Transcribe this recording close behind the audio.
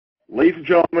Ladies and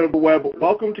gentlemen of the web,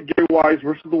 welcome to Gary Wise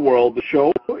versus the World, the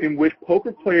show in which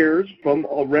poker players from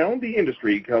around the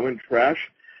industry come and trash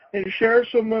and share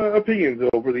some opinions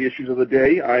over the issues of the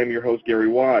day. I am your host, Gary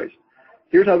Wise.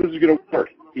 Here's how this is going to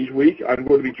work. Each week, I'm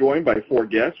going to be joined by 4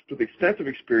 guests with extensive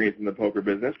experience in the poker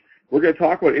business. We're going to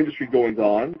talk about industry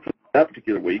goings-on for that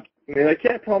particular week. And I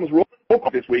can't promise roll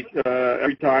call this week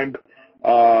every time.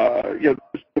 This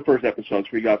is the first episode, so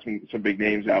we got some big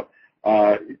names out.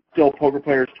 Still, poker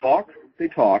players talk, they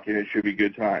talk, and it should be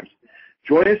good times.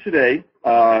 Join us today,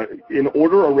 in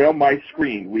order around my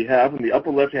screen. We have in the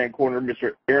upper left-hand corner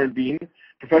Mr. Aaron Bean,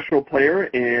 professional player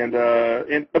and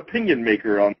an opinion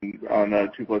maker on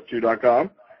 2plus2.com.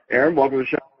 Aaron, welcome to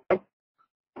the show.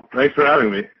 Thanks for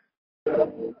having me.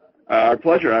 Our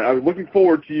pleasure. I was looking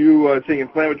forward to you saying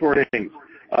inflammatory things.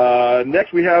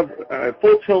 Next, we have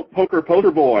Full Tilt Poker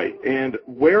Poster Boy and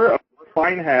Wear a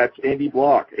Fine Hats, Andy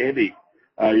Bloch. Andy,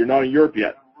 you're not in Europe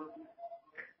yet.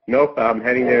 Nope, I'm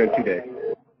heading there in 2 days.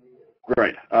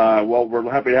 Great. Well, we're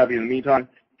happy to have you in the meantime.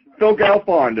 Phil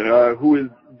Galfond, who is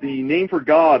the name for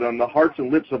God on the hearts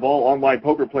and lips of all online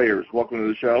poker players. Welcome to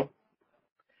the show.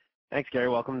 Thanks, Gary.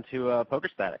 Welcome to Poker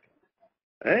Static.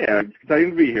 Hey, it's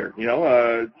exciting to be here. You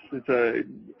know,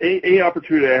 it's any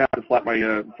opportunity I have to flap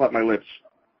my lips,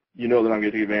 you know that I'm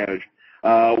going to take advantage.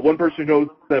 One person who knows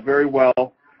that very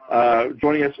well,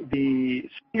 joining us, the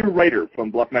senior writer from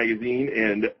Bloch magazine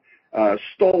and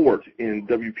stalwart in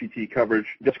WPT coverage,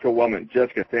 Jessica Welman.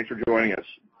 Jessica, thanks for joining us.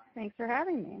 Thanks for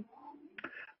having me.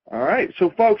 All right,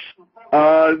 so folks,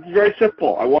 it's very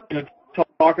simple. I want you to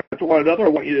talk to one another. I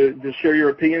want you to share your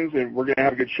opinions, and we're going to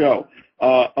have a good show.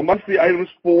 Amongst the items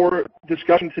for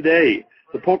discussion today,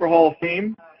 the Poker Hall of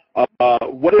Fame,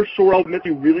 whether Sorrel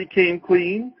Mithy really came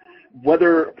clean,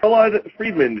 whether Prahlad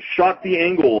Friedman shot the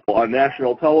angle on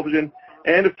national television,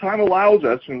 and if time allows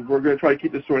us, and we're going to try to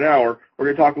keep this to an hour, we're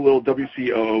going to talk a little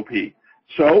WCOOP.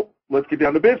 So let's get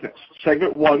down to business.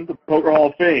 Segment 1, the Poker Hall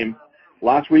of Fame.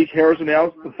 Last week, Harris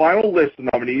announced the final list of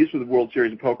nominees for the World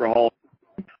Series of Poker Hall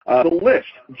of Fame. The list: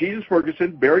 Jesus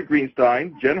Ferguson, Barry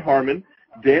Greenstein, Jen Harmon,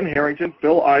 Dan Harrington,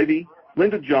 Phil Ivey,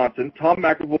 Linda Johnson, Tom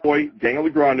McAvoy, Daniel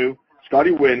Negreanu,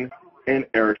 Scotty Wynn, and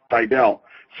Eric Seidel.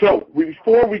 So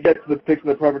before we get to the picks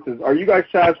and the preferences, are you guys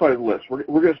satisfied with the list?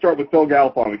 We're going to start with Phil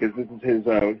Galfond because this is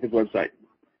his website.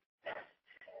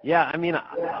 Yeah, I mean,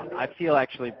 I feel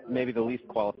actually maybe the least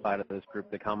qualified of this group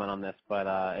to comment on this, but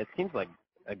it seems like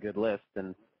a good list,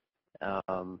 and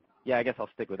yeah, I guess I'll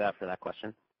stick with that for that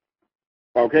question.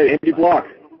 Okay, Andy Bloch,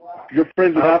 you're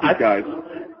friends with half these guys.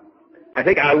 I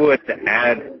think I would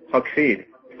add Huck Seed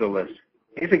to the list.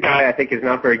 He's a guy I think is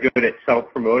not very good at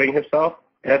self-promoting himself,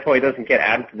 and that's why he doesn't get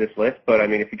added to this list. But, I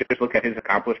mean, if you just look at his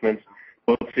accomplishments,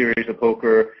 World Series of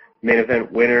Poker main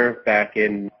event winner back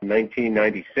in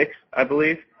 1996, I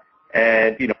believe,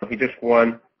 and, you know, he just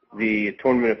won the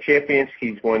Tournament of Champions.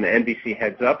 He's won the NBC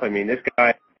Heads Up. I mean, this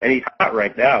guy, and he's hot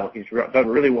right now. He's done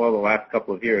really well the last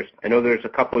couple of years. I know there's a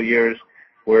couple of years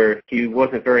where he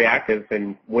wasn't very active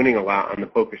and winning a lot on the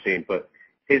poker scene, but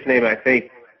his name, I think,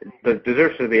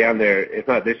 deserves to be on there, if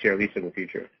not this year, at least in the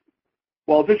future.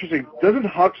 Well, it's interesting. Doesn't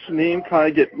Huck's name kind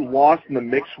of get lost in the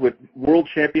mix with world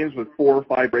champions with 4 or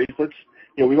 5 bracelets?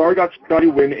 You know, we've already got Scotty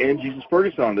Wynn and Jesus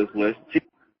Ferguson on this list.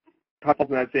 Top in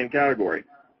that same category.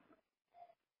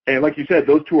 And like you said,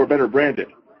 those 2 are better branded.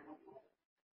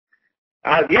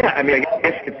 Yeah, I mean, I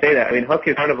guess you could say that. I mean, Huck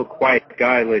is kind of a quiet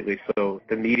guy lately, so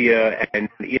the media and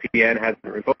ESPN hasn't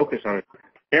really focused on it.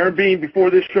 Aaron Bean, before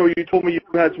this show, you told me you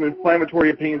had some inflammatory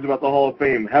opinions about the Hall of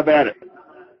Fame. Have at it.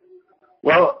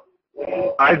 Well,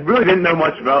 I really didn't know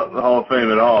much about the Hall of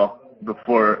Fame at all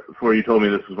before you told me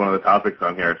this was one of the topics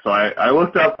on here. So I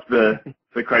looked up the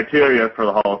criteria for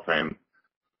the Hall of Fame,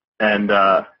 and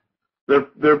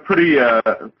they're pretty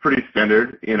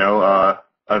standard. You know,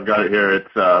 I've got it here.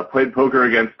 It's played poker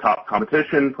against top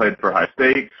competition, played for high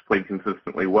stakes, played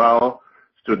consistently well,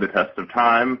 stood the test of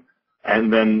time.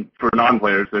 And then for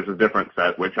non-players, there's a different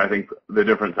set, which I think the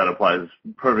different set applies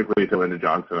perfectly to Linda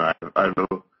Johnson. I have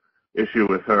no issue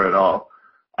with her at all.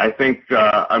 I think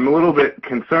I'm a little bit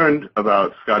concerned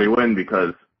about Scotty Wynn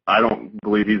because I don't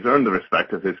believe he's earned the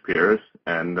respect of his peers.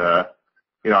 And,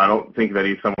 you know, I don't think that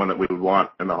he's someone that we would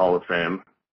want in the Hall of Fame.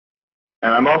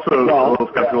 And I'm also a little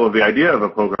skeptical of the idea of a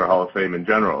poker Hall of Fame in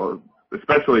general,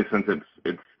 especially since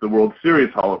it's the World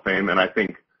Series Hall of Fame, and I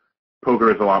think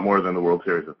poker is a lot more than the World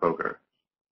Series of Poker.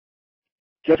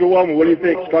 Jessica Welman, what do you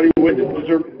think? Scotty Wynn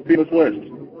deserves to be on this list?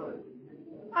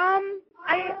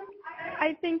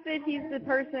 I think that he's the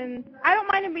person. I don't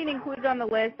mind him being included on the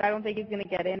list. I don't think he's going to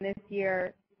get in this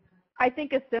year. I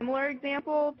think a similar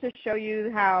example to show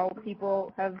you how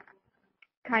people have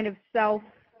kind of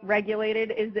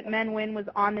regulated is that Men Win was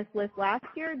on this list last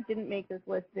year, didn't make this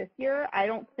list this year. I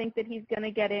don't think that he's going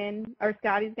to get in, or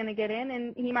Scotty's going to get in,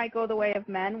 and he might go the way of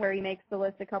Men, where he makes the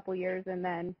list a couple years and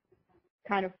then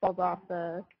kind of falls off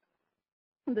the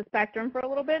spectrum for a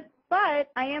little bit. But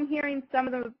I am hearing some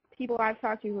of the people I've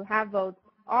talked to who have votes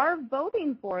are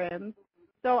voting for him.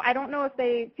 So I don't know if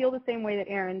they feel the same way that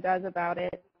Aaron does about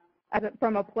it,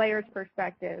 from a player's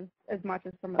perspective as much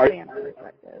as from a fan's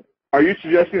perspective. Are you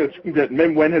suggesting that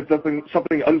Men Win has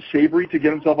something unsavory to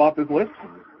get himself off this list?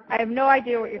 I have no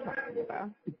idea what you're talking about.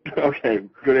 Okay,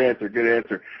 good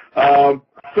answer.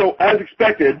 So as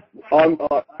expected,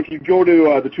 if you go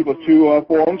to the 2+2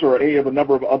 forums or any of a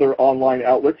number of other online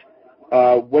outlets,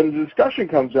 when the discussion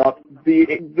comes up,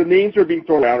 the names that are being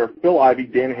thrown out are Phil Ivey,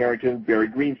 Dan Harrington, Barry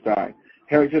Greenstein.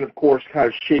 Harrington, of course, kind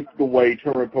of shaped the way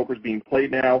tournament poker is being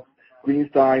played now.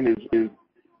 Greenstein is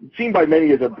seen by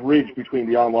many as a bridge between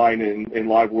the online and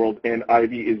live world, and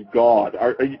Ivey is God.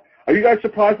 Are you guys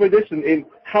surprised by this, and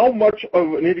how much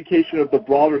of an indication of the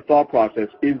broader thought process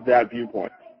is that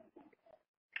viewpoint?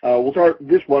 We'll start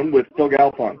this one with Phil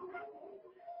Galfond.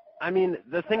 I mean,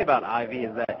 the thing about Ivey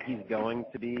is that he's going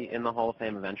to be in the Hall of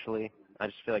Fame eventually. I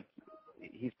just feel like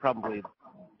he's probably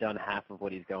done half of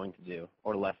what he's going to do,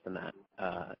 or less than that,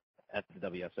 at the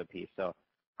WSOP. So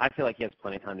I feel like he has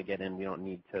plenty of time to get in. We don't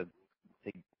need to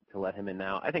let him in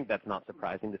now. I think that's not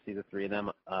surprising to see the three of them.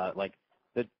 Like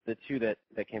the two that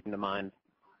came to mind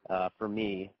for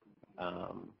me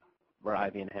were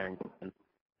Ivey and Harrington.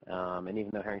 And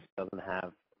even though Harrington doesn't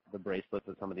have the bracelets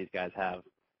that some of these guys have,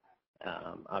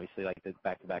 obviously like the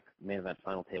back-to-back main event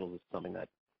final tables is something that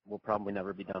will probably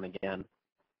never be done again.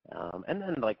 And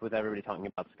then like with everybody talking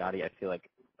about Scotty, I feel like,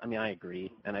 I mean, I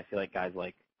agree, and I feel like guys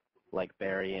like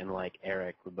Barry and like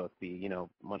Eric would both be, you know,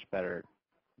 much better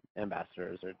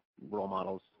ambassadors or role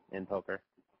models in poker.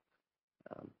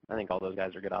 I think all those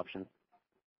guys are good options.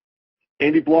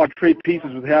 Andy Bloch, trade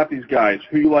pieces with half these guys.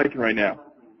 Who are you liking right now?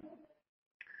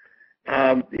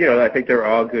 You know, I think they're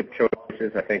all good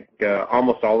choices. I think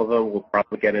almost all of them will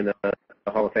probably get in the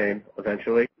Hall of Fame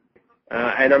eventually.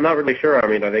 And I'm not really sure. I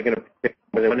mean, are they going to pick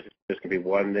one? It's just going to be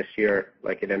one this year,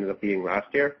 like it ended up being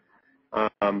last year.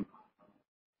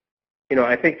 You know,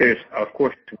 I think there's, of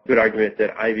course, a good argument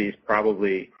that Ivey is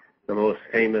probably the most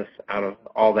famous out of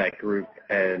all that group,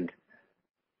 and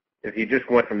if you just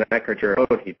went from that criteria,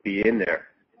 he'd be in there.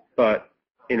 But,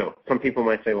 you know, some people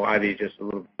might say, well, Ivey is just a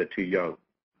little bit too young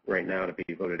right now to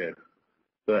be voted in.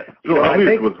 But Phil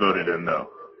Ivey was voted in, though.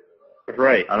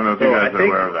 Right. I don't know if you guys are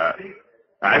aware of that.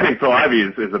 I think Phil Ivey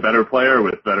is a better player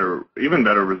with even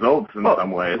better results in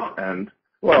some ways, and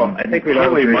I think we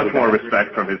certainly much more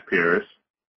respect from his peers.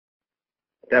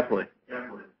 Definitely.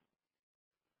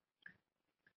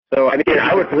 So, I mean,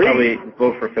 I would probably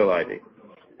vote for Phil Ivey.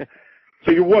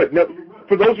 So you would. Now,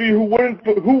 for those of you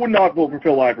who would not vote for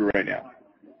Phil Ivey right now?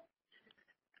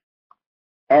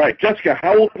 All right, Jessica,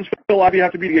 how old does Phil Ivey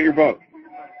have to be to get your vote?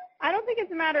 I don't think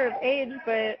it's a matter of age,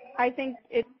 but I think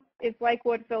it's like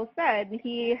what Phil said.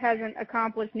 He hasn't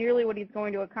accomplished nearly what he's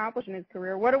going to accomplish in his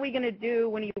career. What are we going to do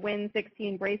when he wins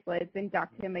 16 bracelets?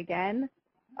 Induct him again?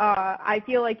 I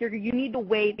feel like you need to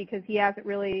wait because he hasn't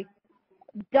really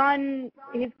done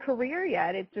his career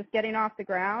yet. It's just getting off the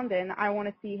ground, and I want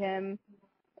to see him,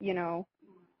 you know,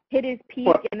 hit his peak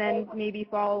and then maybe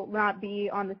not be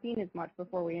on the scene as much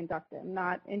before we induct him.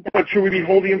 But should we be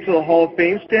holding him to the Hall of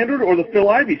Fame standard or the Phil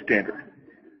Ivey standard?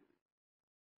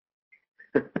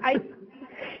 I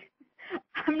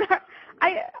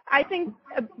think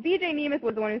BJ Nemeth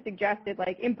was the one who suggested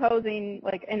like imposing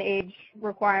like an age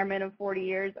requirement of 40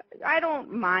 years. I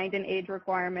don't mind an age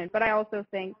requirement, but I also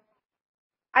think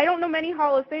I don't know many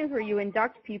Hall of Fames where you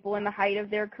induct people in the height of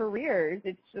their careers.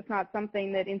 It's just not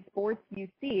something that in sports you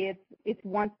see. It's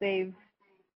once they've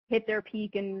hit their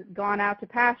peak and gone out to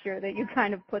pasture that you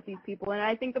kind of put these people in.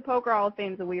 I think the Poker Hall of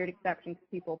Fame is a weird exception because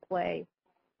people play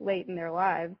late in their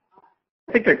lives.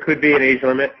 I think there could be an age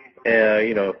limit,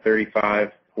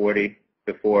 35, 40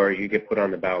 before you get put on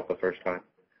the ballot the first time.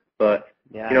 But,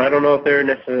 I don't know if there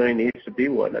necessarily needs to be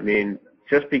one. I mean,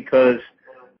 just because,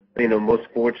 most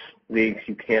sports leagues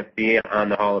you can't be on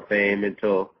the Hall of Fame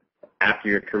until after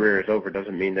your career is over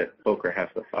doesn't mean that poker has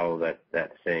to follow that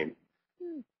same.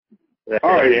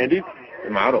 All right, Andy. The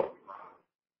model.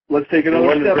 Let's take another step.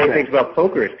 One of the great then. things about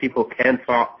poker is people can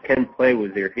play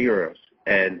with their heroes,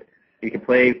 and you can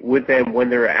play with them when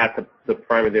they're at the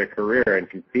prime of their career and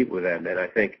compete with them. And I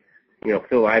think,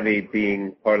 Phil Ivey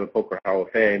being part of the Poker Hall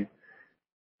of Fame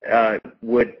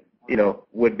would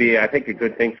be, I think, a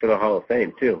good thing for the Hall of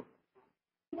Fame, too.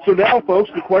 So now,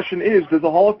 folks, the question is, does the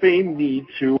Hall of Fame need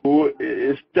to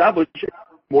establish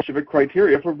more specific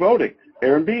criteria for voting?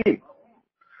 Aaron Bean.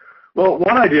 Well,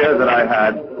 one idea that I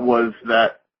had was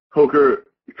that poker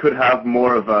could have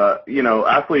more of a,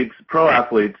 pro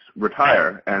athletes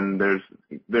retire, and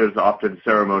there's often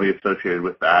ceremony associated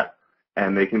with that,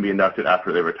 and they can be inducted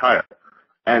after they retire.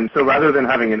 And so rather than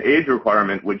having an age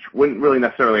requirement, which wouldn't really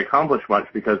necessarily accomplish much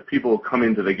because people come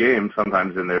into the game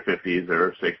sometimes in their 50s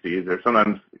or 60s or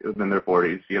sometimes in their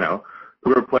 40s,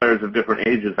 who are players of different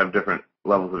ages, have different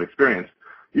levels of experience.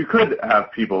 You could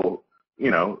have people,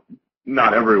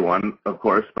 not everyone, of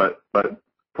course, but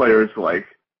players like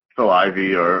Phil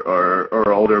Ivey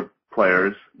or older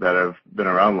players that have been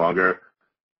around longer,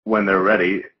 when they're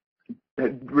ready,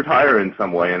 retire in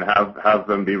some way and have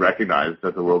them be recognized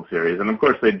at the World Series. And of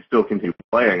course, they'd still continue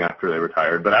playing after they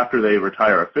retired, but after they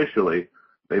retire officially,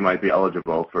 they might be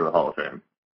eligible for the Hall of Fame.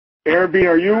 Aaron Bean,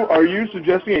 are you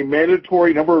suggesting a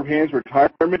mandatory number of hands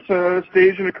retirement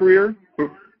stage in a career?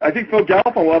 I think Phil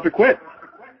Galfond will have to quit.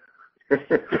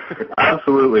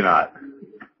 Absolutely not.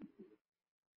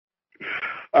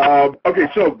 Okay,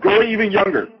 so going even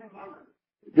younger.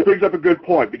 This brings up a good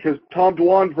point, because Tom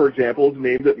Dwan, for example, is a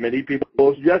name that many people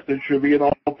have suggested should be in the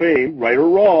Hall of Fame, right or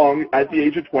wrong, at the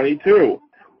age of 22.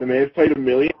 The man has played 1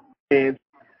 million hands.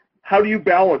 How do you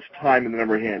balance time and the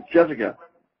number of hands? Jessica?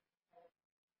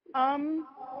 I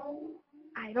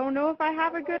don't know if I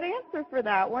have a good answer for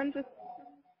that one, just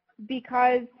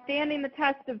because standing the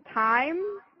test of time,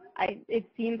 it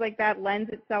seems like that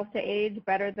lends itself to age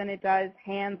better than it does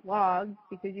hands logged,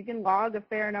 because you can log a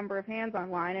fair number of hands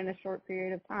online in a short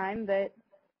period of time.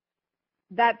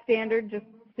 That standard just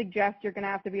suggests you're going to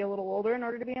have to be a little older in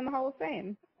order to be in the Hall of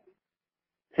Fame.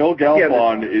 Phil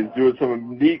Galfond is doing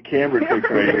some neat camera tricks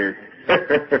right here.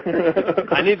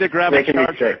 I need to grab a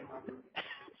charger.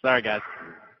 Sorry, guys.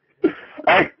 All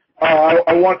right.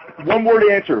 I want one-word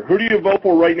answer. Who do you vote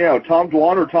for right now, Tom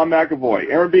Dwan or Tom McAvoy?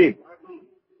 Aaron Bean?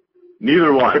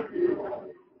 Neither one.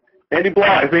 Andy Bloch?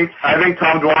 I think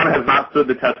Tom Dwan has not stood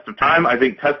the test of time. I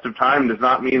think test of time does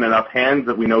not mean enough hands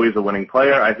that we know he's a winning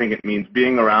player. I think it means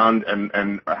being around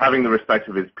and having the respect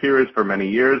of his peers for many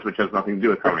years, which has nothing to do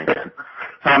with how many hands.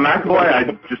 Tom McAvoy, I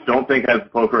just don't think has the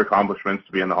poker accomplishments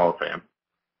to be in the Hall of Fame.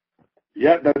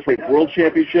 Yeah, that's right. World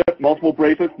Championship, multiple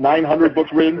bracelets, 900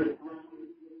 books written.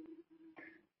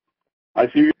 I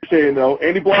see what you're saying, though.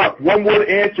 Andy Bloch, one-word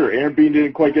answer. Aaron Bean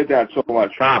didn't quite get that so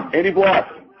much. Tom. Andy Bloch.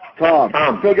 Tom.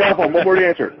 Phil Galfond, one-word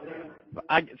answer.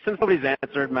 Since nobody's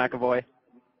answered, McAvoy.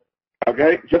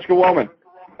 Okay. Jessica Welman.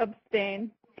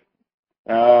 Abstain.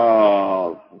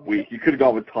 Oh, weak. You could have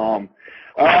gone with Tom.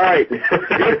 All right.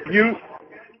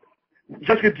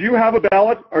 Jessica, do you have a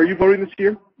ballot? Are you voting this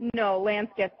year? No,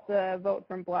 Lance gets the vote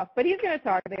from Bluff, but he's going to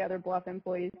talk to the other Bluff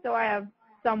employees, so I have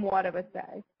somewhat of a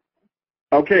say.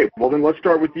 Okay, well then let's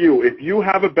start with you. If you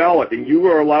have a ballot and you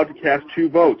are allowed to cast 2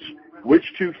 votes, which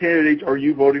 2 candidates are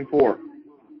you voting for?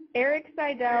 Eric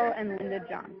Seidel and Linda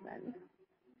Johnson.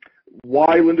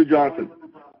 Why Linda Johnson?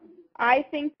 I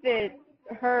think that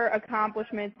her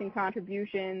accomplishments and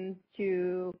contributions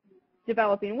to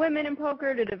developing women in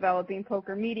poker, to developing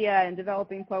poker media, and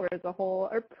developing poker as a whole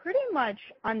are pretty much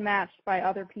unmatched by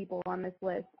other people on this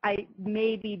list.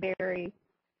 Maybe Barry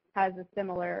has a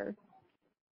similar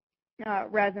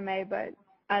resume, but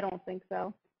I don't think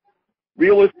so.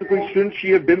 Realistically, shouldn't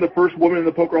she have been the first woman in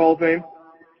the Poker Hall of Fame?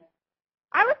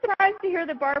 I was surprised to hear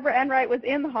that Barbara Enright was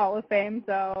in the Hall of Fame,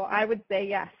 so I would say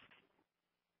yes.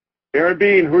 Aaron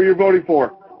Bean, who are you voting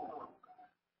for?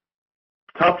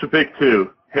 Tough to pick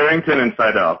 2, Harrington and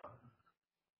Seidel.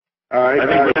 All right. I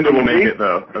think Linda will make it,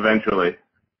 though, eventually.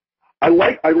 I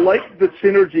like the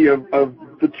synergy of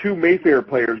the 2 Mayfair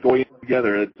players going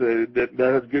together. That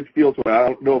has a good feel to it. I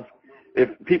don't know if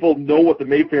people know what the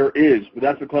Mayfair is, but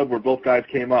that's the club where both guys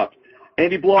came up.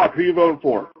 Andy Bloch, who are you voting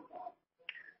for?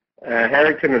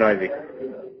 Harrington and Ivy.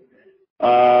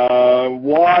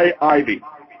 Why Ivy?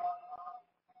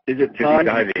 Is it time?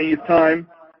 It's time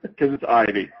because it's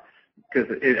Ivy. Because,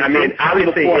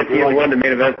 obviously, if he had won the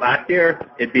main event last year,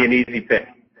 it'd be an easy pick.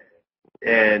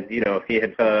 And, if he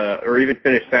had, or even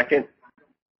finished second.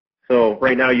 So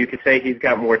right now you could say he's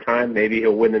got more time. Maybe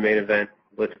he'll win the main event.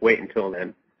 Let's wait until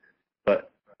then.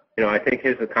 But, I think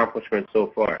his accomplishments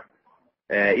so far,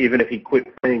 even if he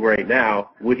quit playing right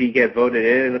now, would he get voted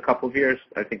in a couple of years?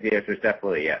 I think the answer is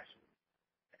definitely yes.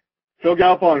 Phil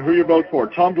Galfond, who you vote for?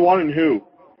 Tom Dwan and who?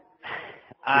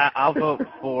 I'll vote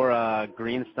for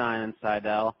Greenstein and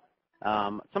Seidel.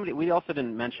 We also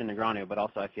didn't mention Negreanu, but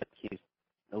also I feel like he's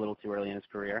a little too early in his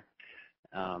career.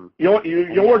 You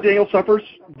know where Daniel suffers?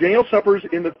 Daniel suffers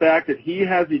in the fact that he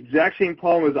has the exact same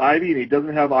problem as Ivy, and he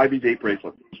doesn't have Ivy's 8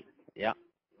 bracelets. Yeah.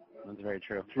 That's very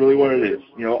true. It's really what it is.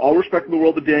 You know, all respect in the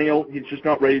world to Daniel. He's just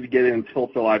not ready to get in until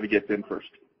Phil Ivey gets in first.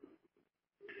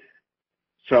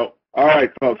 So, all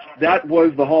right, folks, that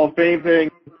was the Hall of Fame thing.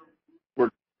 We're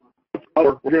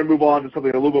going to move on to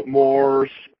something a little bit more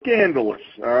scandalous,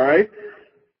 all right?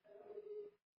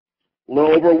 A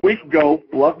little over a week ago,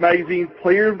 Bluff Magazine's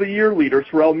Player of the Year leader,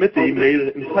 Sorrel Mitty, made an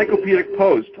encyclopedic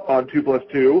post on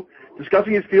 2+2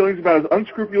 discussing his feelings about his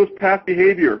unscrupulous past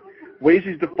behavior, ways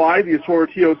he's defied the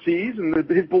assorted TOCs, and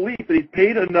his belief that he's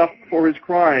paid enough for his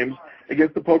crimes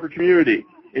against the poker community.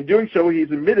 In doing so,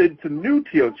 he's admitted to new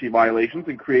TOC violations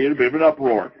and created a bit of an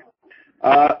uproar.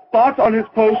 Thoughts on his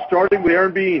post, starting with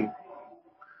Aaron Bean?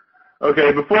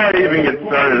 Okay, before I even get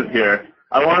started here,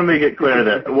 I want to make it clear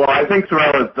that, well, I think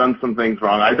Sorrel has done some things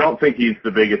wrong. I don't think he's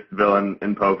the biggest villain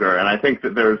in poker, and I think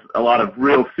that there's a lot of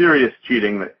real serious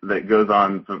cheating that goes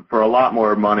on for a lot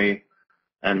more money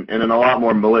and in a lot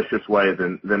more malicious way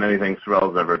than anything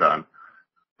Sorrel's ever done.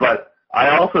 But I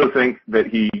also think that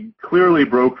he clearly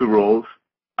broke the rules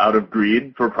out of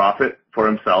greed for profit for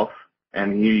himself,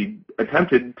 and he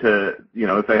attempted to, you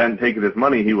know, if they hadn't taken his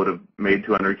money, he would have made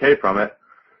 $200K from it.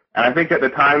 And I think at the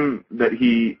time that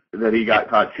he got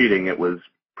caught cheating, it was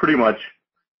pretty much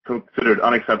considered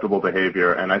unacceptable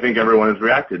behavior, and I think everyone has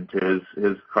reacted to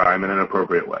his crime in an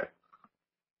appropriate way.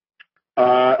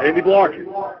 Andy Bloch,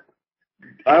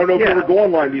 I don't know if you ever go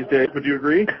online these days, but do you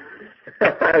agree?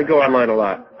 I go online a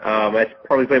lot. I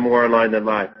probably play more online than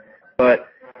live. But,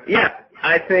 yeah,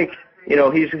 I think, you know,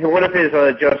 one of his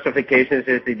justifications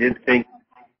is he didn't think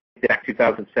back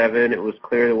 2007 it was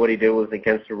clear that what he did was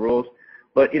against the rules.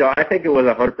 But, you know, I think it was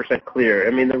 100% clear.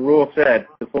 I mean,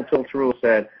 the full tilt rule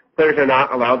said, players are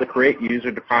not allowed to create, use,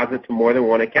 or deposit to more than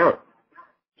one account.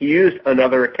 He used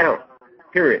another account,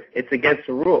 period. It's against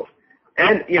the rules.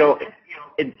 And, you know,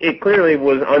 it clearly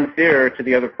was unfair to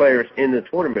the other players in the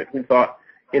tournament who thought,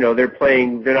 you know, they're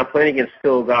not playing against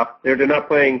Phil Goff. They're not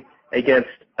playing against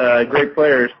great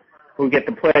players who get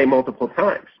to play multiple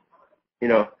times. You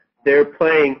know, they're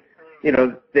playing, you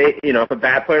know, if a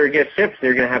bad player gets chips,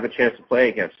 they're going to have a chance to play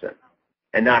against them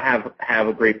and not have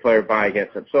a great player buy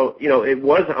against them. So, you know, it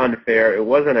was unfair. It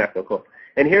was unethical.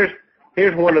 And here's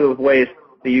one of the ways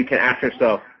that you can ask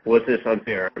yourself, was this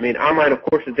unfair? I mean, online, of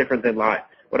course, is different than live.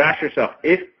 But ask yourself,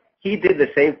 if he did the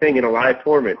same thing in a live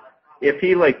tournament, if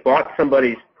he, like, bought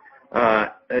somebody's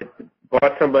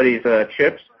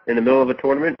chips in the middle of a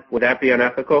tournament, would that be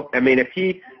unethical? I mean, if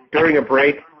he, during a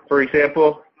break, for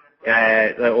example,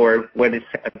 or when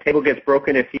a table gets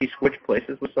broken, if he switched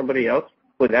places with somebody else,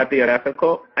 would that be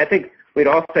unethical? I think we'd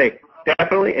all say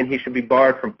definitely, and he should be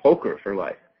barred from poker for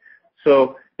life.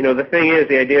 So, you know, the thing is,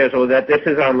 the idea is, that this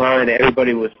is online,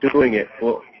 everybody was doing it.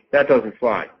 Well, that doesn't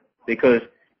fly because,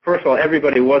 first of all,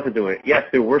 everybody wasn't doing it. Yes,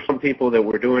 there were some people that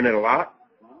were doing it a lot,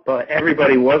 but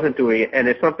everybody wasn't doing it, and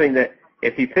it's something that,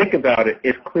 if you think about it,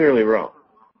 is clearly wrong.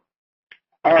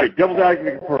 All right, devil's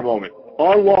advocate for a moment.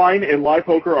 Online and live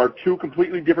poker are two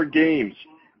completely different games.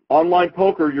 Online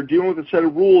poker, you're dealing with a set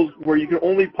of rules where you can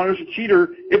only punish a cheater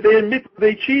if they admit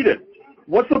they cheated.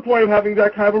 What's the point of having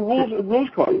that kind of a rules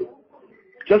code?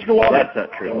 Jessica Wallace. That's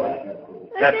not true.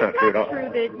 That's not true at all. It's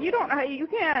not true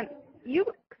that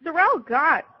Sorrel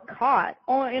got caught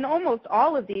in almost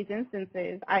all of these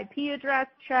instances. IP address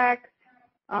checks,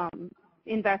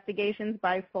 investigations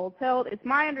by Full Tilt. It's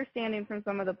my understanding from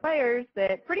some of the players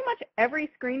that pretty much every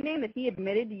screen name that he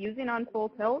admitted to using on Full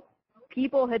Tilt,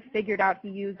 people had figured out he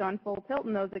used on Full Tilt,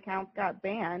 and those accounts got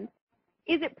banned.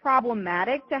 Is it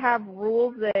problematic to have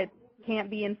rules that can't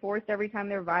be enforced every time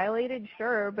they're violated?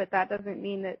 Sure, but that doesn't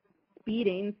mean that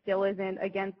speeding still isn't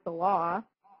against the law.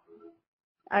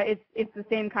 It's the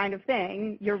same kind of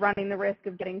thing. You're running the risk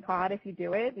of getting caught if you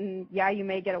do it, and yeah, you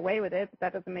may get away with it, but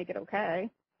that doesn't make it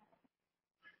okay.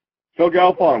 Phil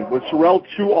Galfond, was Sorrel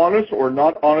too honest or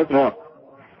not honest enough?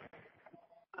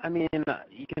 I mean,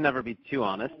 you can never be too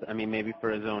honest. I mean, maybe for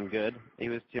his own good, he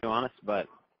was too honest, but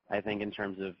I think in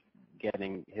terms of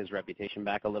getting his reputation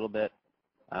back a little bit,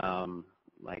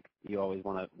 like, you always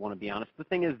want to be honest. The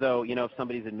thing is, though, you know, if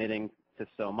somebody's admitting to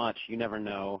so much, you never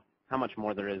know how much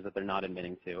more there is that they're not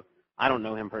admitting to. I don't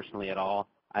know him personally at all.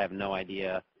 I have no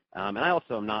idea. And I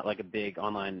also am not like a big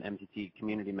online MTT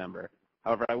community member.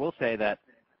 However, I will say that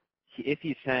if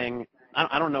he's saying,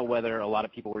 I don't know whether a lot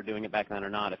of people were doing it back then or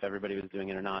not, if everybody was doing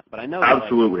it or not, but I know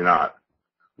absolutely not.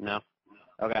 No?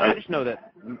 Okay, I just know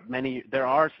that there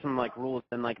are some, like, rules,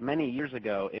 and, like, many years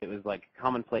ago, it was, like,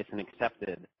 commonplace and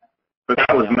accepted. But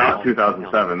that was not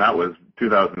 2007. That was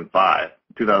 2005,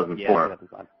 2004. Yeah,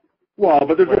 2005. Well,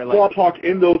 but there's a lot of talk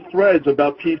in those threads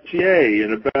about PCA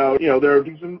and about, you know, there are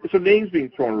some names being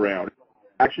thrown around.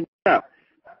 Action, yeah,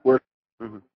 where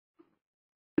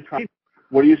it's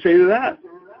What do you say to that?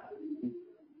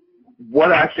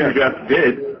 What action Jeff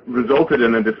did resulted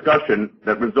in a discussion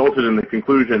that resulted in the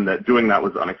conclusion that doing that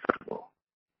was unacceptable.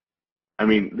 I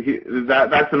mean,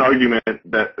 that's an argument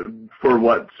that for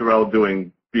what Sorrell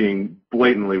doing being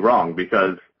blatantly wrong,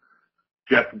 because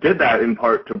Jeff did that in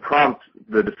part to prompt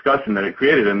the discussion that it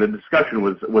created, and the discussion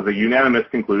was a unanimous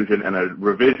conclusion and a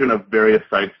revision of various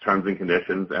sites' terms and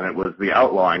conditions, and it was the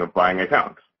outlawing of buying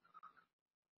accounts.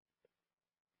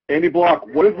 Andy Bloch,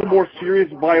 what is the more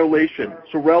serious violation,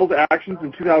 Sorrell's actions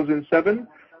in 2007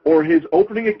 or his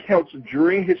opening accounts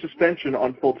during his suspension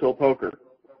on Full Tilt Poker?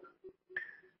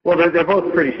 Well, they're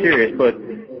both pretty serious, but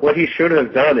what he should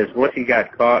have done is once he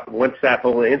got caught, once that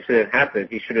whole incident happened,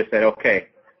 he should have said, okay,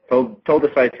 told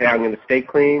the site, hey, I'm going to stay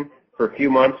clean for a few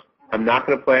months. I'm not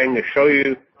going to play. I'm going to show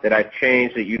you that I've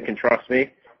changed, that you can trust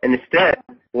me. And instead,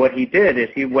 what he did is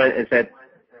he went and said,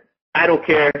 I don't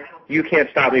care. You can't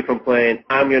stop me from playing.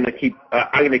 I'm going to keep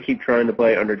trying to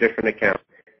play under different accounts.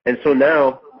 And so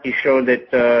now he showed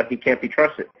that he can't be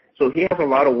trusted. So he has a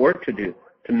lot of work to do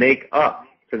to make up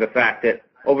for the fact that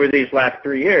over these last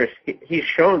 3 years, he's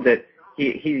shown that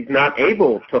he's not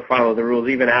able to follow the rules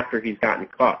even after he's gotten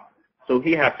caught. So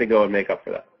he has to go and make up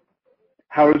for that.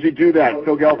 How does he do that?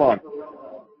 Phil Galfond.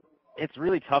 It's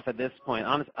really tough at this point.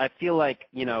 Honestly, I feel like,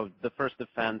 the first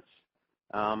offense,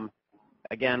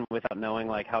 again, without knowing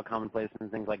like how commonplace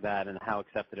and things like that and how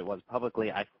accepted it was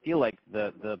publicly, I feel like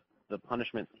the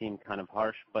punishment seemed kind of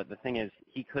harsh. But the thing is,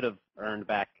 he could have earned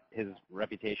back his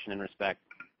reputation and respect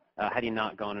had he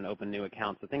not gone and opened new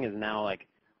accounts. The thing is now, like,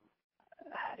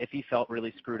 if he felt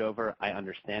really screwed over, I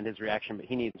understand his reaction. But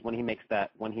he needs, when he makes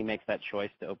that choice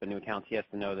to open new accounts, he has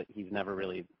to know that he's never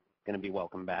really going to be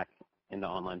welcome back into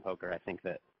online poker. I think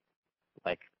that,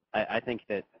 I think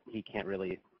that he can't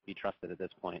really be trusted at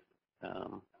this point.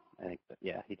 I think that,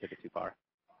 yeah, he took it too far.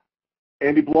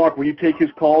 Andy Bloch, will you take his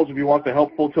calls if you want to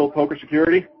help Full Tilt Poker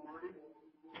Security?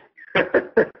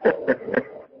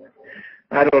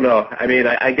 I don't know. I mean,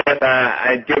 I guess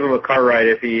I'd give him a car ride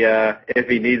if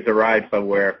he needs a ride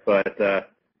somewhere, but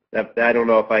I don't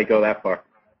know if I go that far.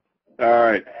 All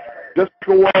right. Jessica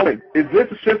Welman, is this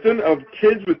a symptom of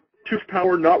kids with too much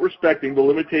power not respecting the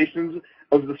limitations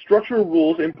of the structural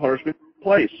rules and punishment in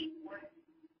place?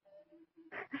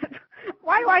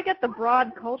 Why do I get the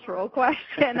broad cultural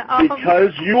question?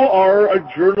 Because you are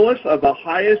a journalist of the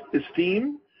highest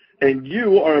esteem, and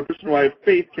you are a person who I have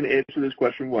faith can answer this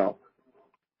question well.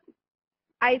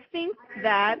 I think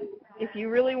that if you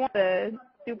really want the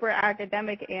super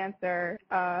academic answer,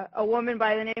 a woman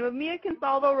by the name of Mia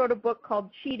Consalvo wrote a book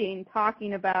called Cheating,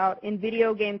 talking about in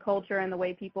video game culture and the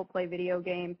way people play video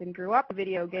games and grew up with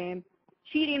video games.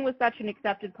 Cheating was such an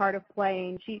accepted part of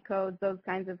playing, cheat codes, those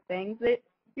kinds of things, that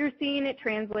you're seeing it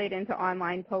translate into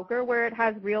online poker where it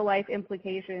has real-life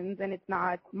implications and it's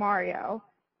not Mario.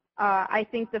 I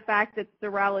think the fact that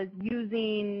Sorrell is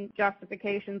using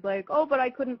justifications like, oh, but I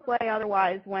couldn't play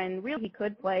otherwise, when really he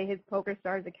could play, his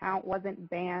PokerStars account wasn't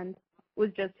banned,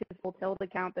 was just his Full Tilt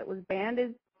account that was banned,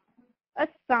 is a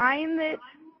sign that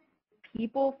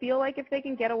people feel like if they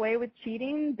can get away with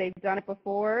cheating, they've done it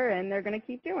before and they're going to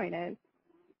keep doing it.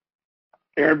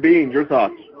 Aaron Bean, your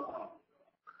thoughts?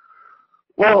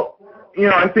 Well,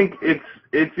 I think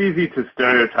it's easy to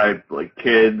stereotype like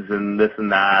kids and this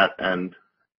and that and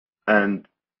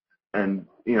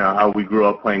how we grew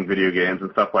up playing video games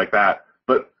and stuff like that.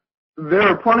 But there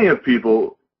are plenty of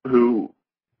people who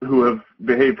have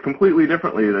behaved completely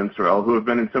differently than Sorrell, who have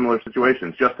been in similar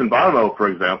situations. Justin Bonomo, for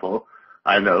example,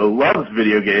 I know, loves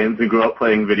video games and grew up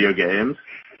playing video games,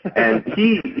 and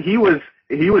he was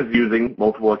using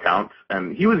multiple accounts,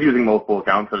 and he was using multiple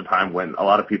accounts at a time when a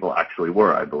lot of people actually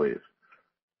were, I believe.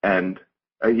 And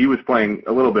he was playing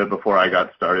a little bit before I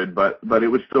got started, but it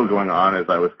was still going on as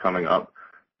I was coming up.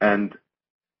 And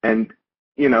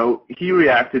he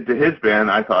reacted to his ban,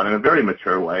 I thought, in a very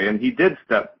mature way, and he did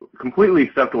completely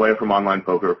stepped away from online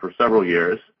poker for several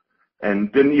years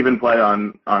and didn't even play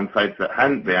on sites that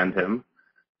hadn't banned him.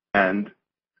 And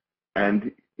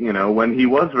when he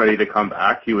was ready to come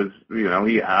back, he was,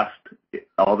 he asked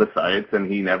all the sites,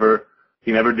 and he never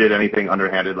did anything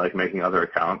underhanded like making other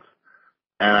accounts.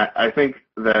 And I think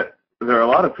that there are a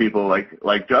lot of people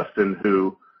like Justin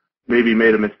who maybe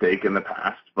made a mistake in the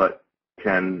past, but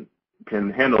can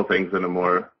handle things in a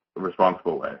more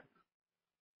responsible way.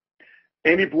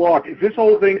 Andy Bloch, is this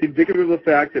whole thing indicative of the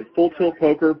fact that Full Tilt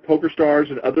Poker,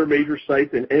 PokerStars, and other major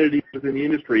sites and entities within the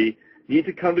industry need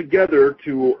to come together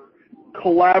to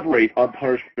collaborate on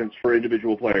punishments for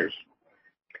individual players?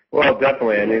 Well,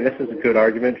 definitely. I mean, this is a good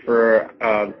argument for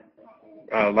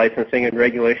licensing and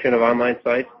regulation of online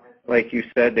sites. Like you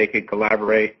said, they could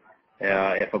collaborate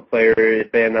If a player is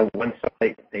banned on one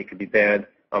site, they could be banned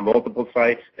on multiple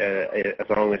sites as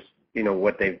long as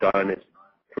what they've done is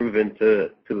proven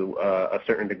to a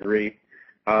certain degree.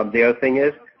 The other thing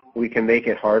is we can make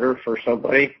it harder for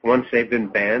somebody once they've been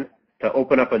banned to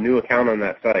open up a new account on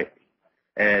that site.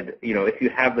 And if you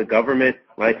have the government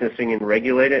licensing and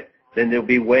regulate it, then there'll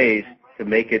be ways to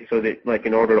make it so that, like,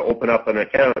 in order to open up an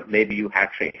account, maybe you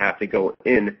actually have to go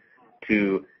in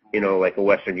to like a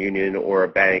Western Union or a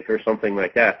bank or something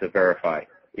like that to verify.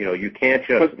 You can't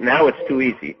just, now it's too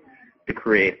easy to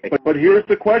create. But here's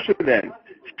the question then.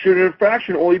 Should an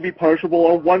infraction only be punishable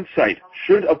on one site?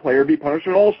 Should a player be punished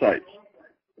on all sites?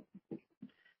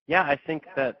 Yeah, I think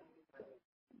that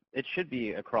it should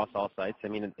be across all sites. I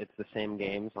mean, it's the same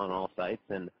games on all sites,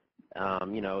 and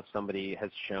if somebody has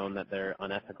shown that they're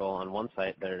unethical on one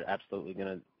site, they're absolutely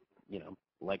going to,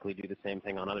 likely do the same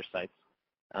thing on other sites.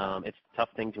 It's a tough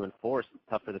thing to enforce. It's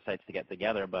tough for the sites to get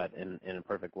together, but in a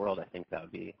perfect world, I think that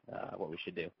would be what we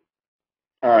should do.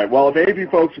 All right. Well, if any of you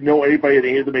folks know anybody at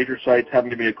any of the major sites, have them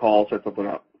give me a call, set something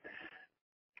up.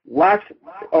 Last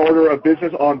order of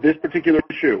business on this particular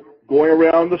issue. Going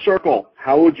around the circle,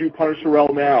 how would you punish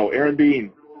Sorrell now? Aaron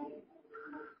Bean.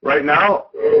 Right now,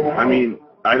 I mean,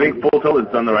 I think Full Tilt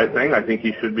has done the right thing. I think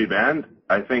he should be banned.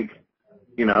 I think,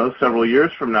 several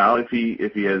years from now, if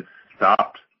he has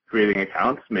stopped creating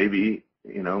accounts, maybe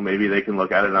they can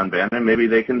look at it and unban him. Maybe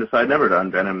they can decide never to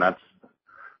unban him.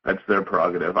 That's their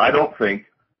prerogative. I don't think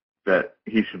that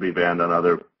he should be banned on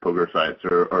other poker sites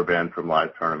or banned from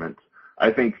live tournaments.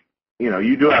 I think,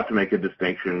 you do have to make a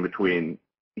distinction between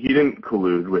he didn't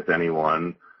collude with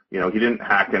anyone, he didn't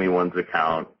hack anyone's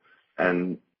account,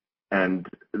 and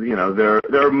there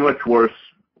are much worse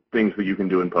things that you can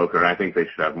do in poker, and I think they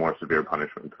should have more severe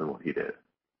punishments than what he did.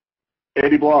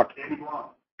 Andy Bloch.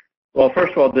 Well,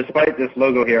 first of all, despite this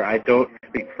logo here, I don't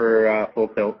speak for Full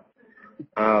Tilt.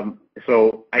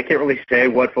 So I can't really say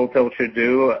what Full Tilt should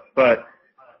do, but,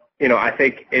 I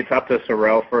think it's up to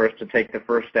Sorrell first to take the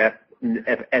first step,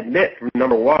 admit,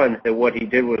 number one, that what he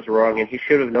did was wrong, and he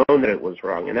should have known that it was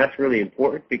wrong. And that's really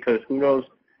important because who knows,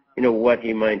 what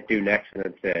he might do next and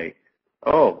then say,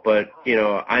 oh, but,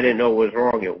 I didn't know it was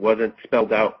wrong. It wasn't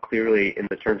spelled out clearly in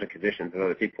the terms and conditions and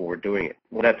other people were doing it.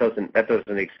 Well, that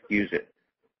doesn't excuse it.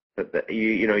 But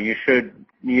you should,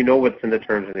 what's in the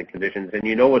terms and the conditions,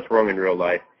 and what's wrong in real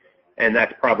life, and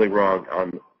that's probably wrong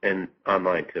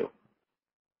online too.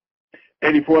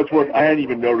 Andy, for what's worth, I hadn't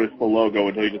even noticed the logo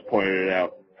until you just pointed it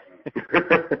out.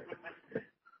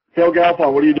 Phil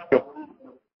Galfond, what do you do?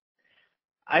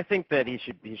 I think that he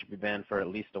should be banned for at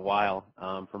least a while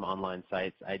from online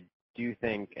sites. I do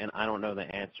think, and I don't know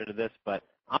the answer to this, but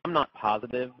I'm not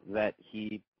positive that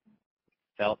he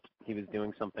felt he was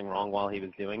doing something wrong while he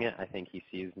was doing it. I think he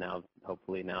sees now,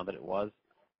 hopefully now, that it was.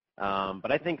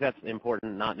 But I think that's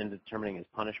important, not in determining his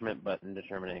punishment, but in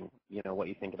determining, what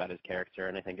you think about his character.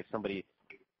 And I think if somebody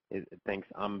thinks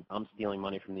I'm stealing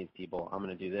money from these people, I'm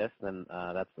going to do this, then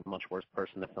that's a much worse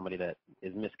person than somebody that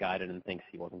is misguided and thinks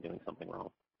he wasn't doing something wrong.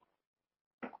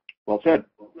 Well said.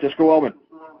 Jessica Welman.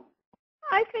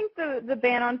 I think the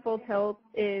ban on Full Tilt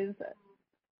is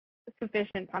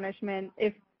sufficient punishment.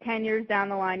 If 10 years down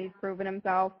the line he's proven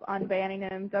himself, unbanning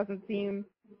him doesn't seem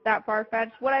that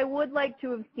far-fetched. What I would like to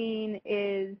have seen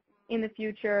is, in the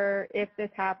future, if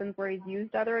this happens where he's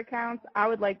used other accounts, I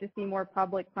would like to see more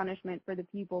public punishment for the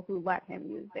people who let him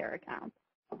use their accounts,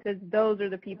 because those are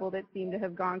the people that seem to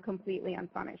have gone completely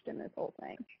unpunished in this whole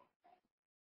thing.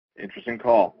 Interesting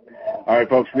call. All right,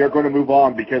 folks, we are going to move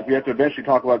on because we have to eventually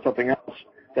talk about something else.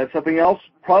 That's something else.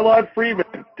 Prahlad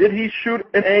Freeman, did he shoot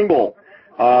an angle?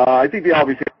 I think the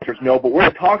obvious answer is no, but we're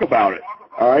going to talk about it.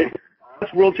 All right?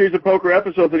 Last World Series of Poker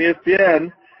episodes on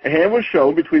ESPN, a hand was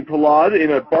shown between Prahlad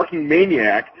and a barking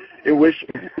maniac in which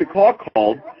the call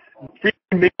called.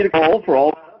 Freeman made a call for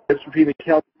all between the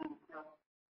count.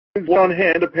 One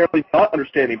hand, apparently not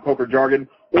understanding poker jargon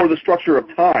or the structure of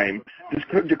time,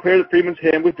 declared that Freeman's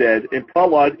hand was dead, and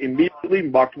Prahlad immediately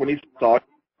mocked when he saw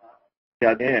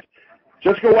his hand.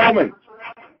 Jessica Welman,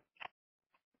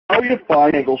 how do you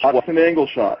define angle shot? What's an angle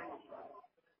shot?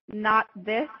 Not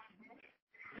this.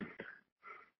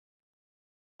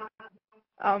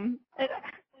 I'm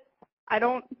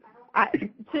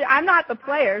not the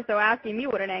player, so asking me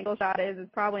what an angle shot is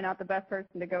probably not the best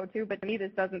person to go to, but to me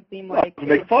this doesn't seem like it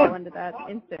would fall into that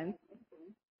instance.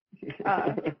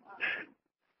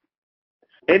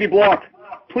 Andy Bloch,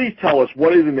 please tell us,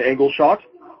 what is an angle shot?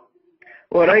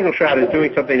 Well, an angle shot is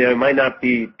doing something that might not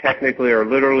be technically or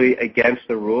literally against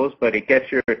the rules, but it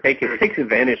takes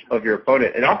advantage of your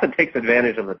opponent. It often takes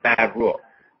advantage of a bad rule.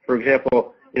 For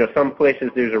example, some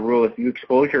places there's a rule, if you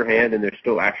expose your hand and there's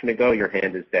still action to go, your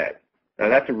hand is dead. Now,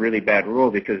 that's a really bad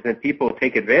rule because then people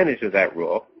take advantage of that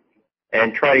rule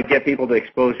and try to get people to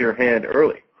expose your hand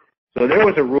early. So there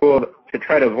was a rule to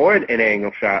try to avoid an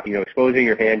angle shot, exposing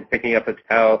your hand, picking up a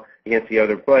towel against the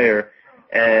other player,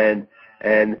 and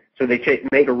so they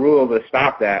make a rule to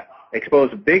stop that,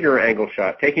 expose a bigger angle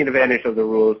shot, taking advantage of the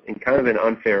rules in kind of an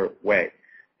unfair way.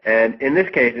 And in this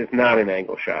case, it's not an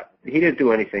angle shot. He didn't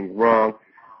do anything wrong.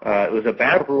 It was a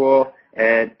bad rule,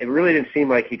 and it really didn't seem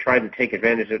like he tried to take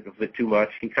advantage of it too much.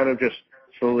 He kind of just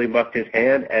slowly mucked his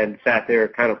hand and sat there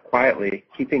kind of quietly,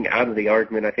 keeping out of the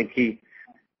argument. I think he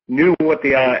knew what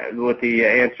the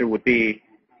answer would be,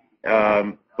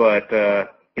 but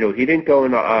he didn't go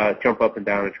and jump up and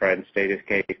down and try and state his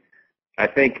case. I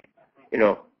think,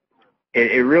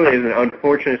 it really is an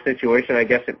unfortunate situation. I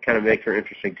guess it kind of makes for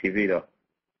interesting TV, though.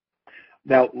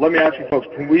 Now, let me ask you folks,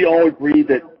 can we all agree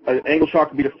that an angle shot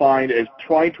can be defined as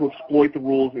trying to exploit the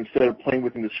rules instead of playing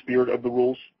within the spirit of the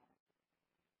rules?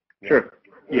 Sure.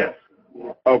 Yes.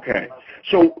 Okay.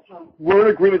 So we're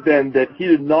in agreement then that he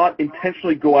did not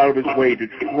intentionally go out of his way to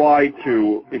try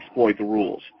to exploit the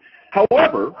rules.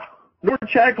 However, Norton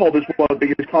Chad called this one of the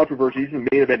biggest controversies in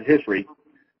main event history.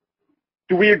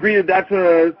 Do we agree that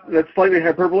that's slightly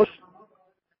hyperbole?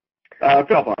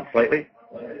 Felpon. Slightly?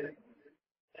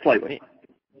 Slightly.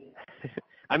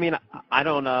 I mean,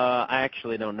 I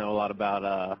actually don't know a lot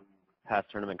about past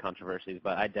tournament controversies,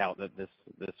 but I doubt that this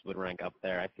would rank up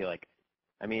there. I feel like,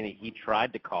 he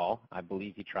tried to call. I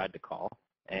believe he tried to call.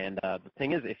 And the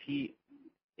thing is, if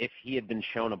he had been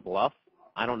shown a bluff,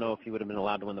 I don't know if he would have been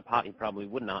allowed to win the pot. He probably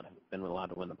would not have been allowed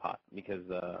to win the pot because,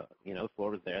 the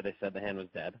floor was there. They said the hand was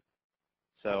dead.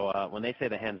 So when they say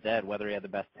the hand's dead, whether he had the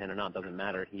best hand or not doesn't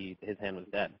matter. His hand was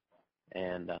dead.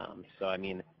 And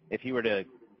if he were to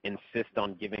insist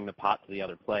on giving the pot to the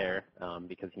other player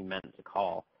because he meant to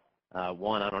call,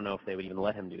 one, I don't know if they would even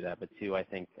let him do that. But two, I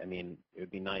think, it would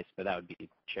be nice, but that would be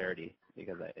charity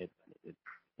because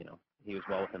he was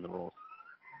well within the rules.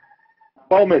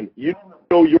 Welman, you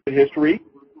know your history.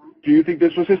 Do you think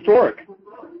this was historic?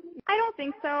 I don't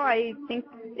think so. I think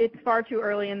it's far too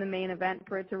early in the main event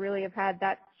for it to really have had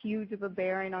that huge of a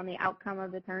bearing on the outcome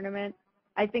of the tournament.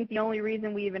 I think the only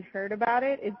reason we even heard about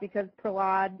it is because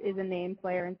Prahlad is a named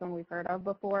player and someone we've heard of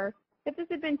before. If this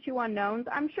had been two unknowns,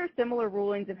 I'm sure similar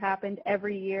rulings have happened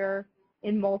every year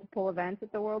in multiple events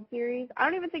at the World Series. I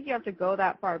don't even think you have to go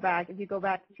that far back. If you go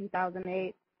back to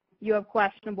 2008, you have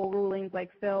questionable rulings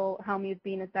like Phil Hellmuth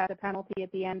being assessed a penalty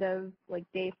at the end of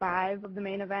day 5 of the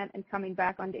main event and coming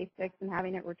back on day 6 and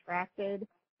having it retracted.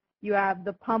 You have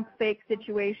the pump fake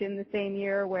situation the same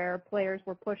year where players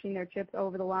were pushing their chips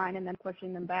over the line and then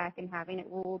pushing them back and having it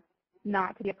ruled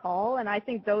not to be a call. And I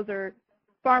think those are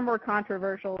far more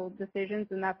controversial decisions,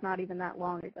 and that's not even that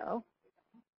long ago.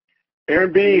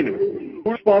 Aaron Bean,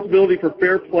 whose responsibility for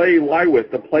fair play lie with,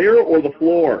 the player or the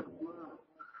floor?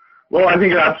 Well, I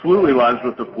think it absolutely lies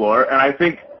with the floor, and I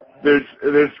think there's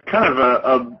kind of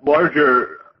a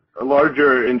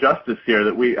larger injustice here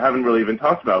that we haven't really even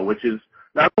talked about, which is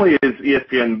not only is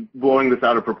ESPN blowing this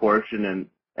out of proportion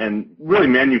and really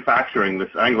manufacturing this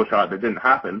angle shot that didn't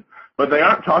happen, but they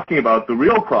aren't talking about the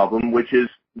real problem, which is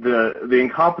the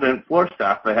incompetent floor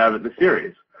staff they have at the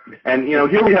series. And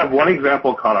here we have one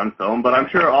example caught on film, but I'm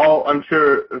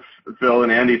sure Phil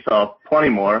and Andy saw plenty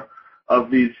more of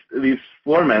these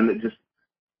floor men that just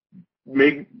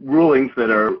make rulings that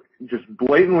are just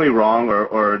blatantly wrong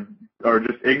or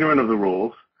just ignorant of the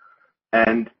rules.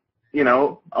 And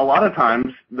a lot of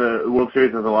times the World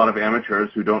Series has a lot of amateurs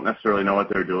who don't necessarily know what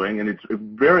they're doing, and it's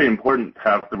very important to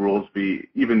have the rules be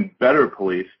even better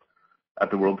policed at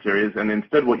the World Series. And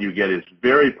instead, what you get is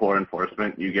very poor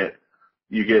enforcement. You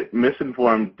get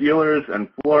misinformed dealers and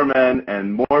floormen,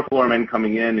 and more floormen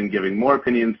coming in and giving more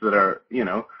opinions that are,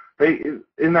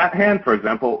 in that hand, for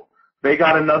example, they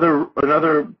got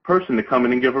another person to come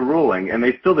in and give a ruling, and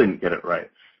they still didn't get it right.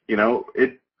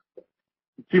 It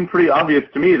seemed pretty obvious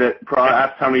to me that Pra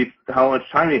asked how much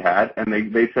time he had, and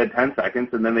they said 10 seconds,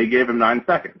 and then they gave him 9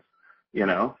 seconds.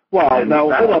 Well,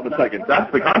 now hold on a second.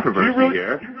 That's the controversy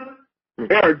here.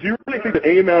 Aaron, do you really think that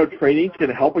any amount of training can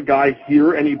help a guy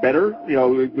hear any better?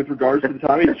 With regards to the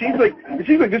timing, it seems like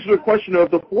this is a question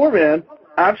of the floorman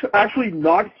actually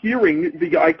not hearing the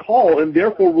guy call and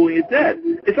therefore ruling it dead.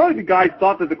 It's not like the guy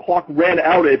thought that the clock ran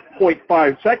out at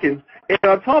 0.5 seconds. And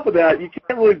on top of that, you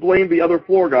can't really blame the other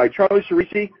floor guy, Charlie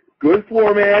Cerisi, good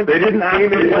floor man. They didn't ask him.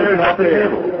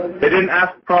 They didn't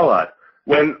ask Prahlad.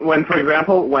 When, for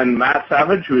example, when Matt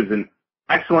Savage, who is an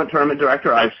excellent tournament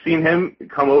director, I've seen him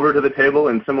come over to the table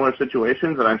in similar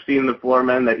situations, and I've seen the floor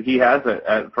men that he has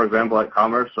at for example, at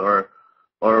Commerce or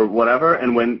whatever.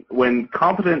 And when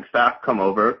competent staff come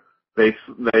over,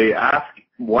 They ask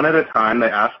one at a time. They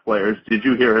ask players, "Did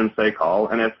you hear him say call?"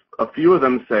 And if a few of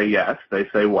them say yes, they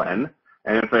say when.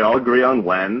 And if they all agree on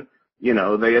when,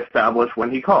 they establish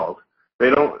when he called. They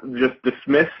don't just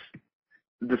dismiss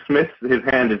his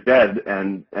hand as dead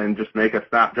and just make a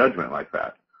snap judgment like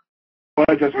that.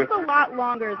 It took a lot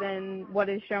longer than what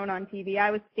is shown on TV.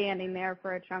 I was standing there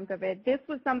for a chunk of it. This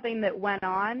was something that went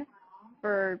on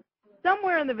for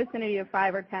somewhere in the vicinity of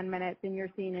 5 or 10 minutes, and you're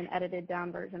seeing an edited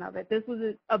down version of it. This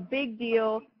was a big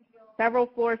deal. Several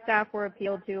floor staff were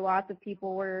appealed to. Lots of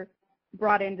people were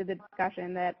brought into the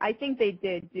discussion that I think they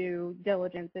did do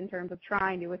diligence in terms of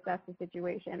trying to assess the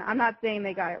situation. I'm not saying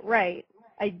they got it right.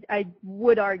 I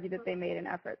would argue that they made an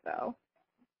effort, though.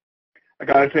 I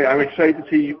got to say, I'm excited to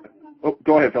see you. Oh,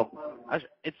 go ahead, Phil.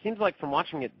 It seems like from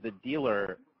watching it, the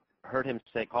dealer heard him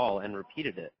say call and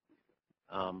repeated it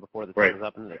before the time was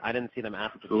up. And I didn't see them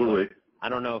ask the dealer. I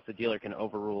don't know if the dealer can't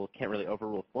really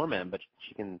overrule foreman, but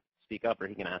she can speak up or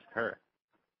he can ask her.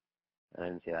 I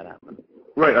didn't see that happen.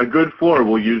 Right, a good floor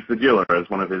will use the dealer as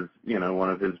one of his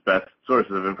best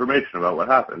sources of information about what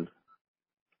happened.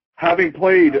 Having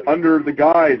played under the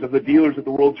guise of the dealers at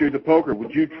the World Series of Poker,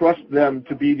 would you trust them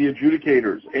to be the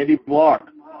adjudicators? Andy Bloch.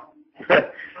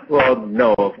 Well,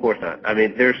 no, of course not. I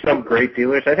mean, there's some great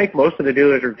dealers. I think most of the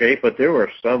dealers are great, but there were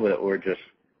some that were just,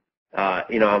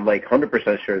 I'm like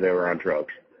 100% sure they were on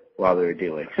drugs while they were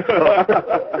dealing.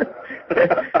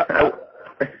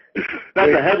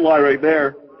 That's a headline right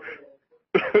there.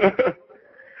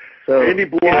 So, Andy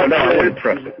Bloch. No, I wouldn't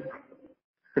trust it.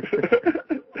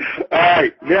 All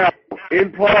right, now,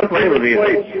 in Paula Freeman's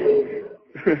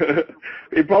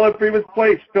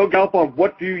place, Phil Galfond,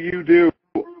 what do you do?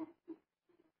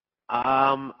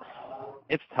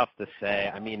 It's tough to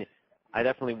say. I mean, I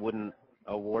definitely wouldn't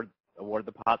award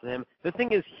the pot to him. The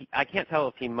thing is, I can't tell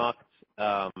if he mucked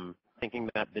thinking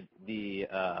that the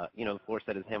floor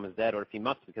said his hand was dead, or if he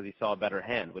mucked because he saw a better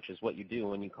hand, which is what you do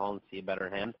when you call and see a better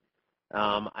hand.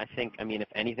 I think, if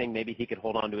anything, maybe he could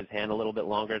hold on to his hand a little bit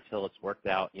longer till it's worked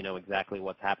out, exactly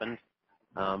what's happened.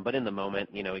 But in the moment,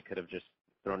 he could have just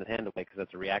thrown his hand away because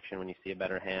that's a reaction when you see a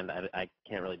better hand. I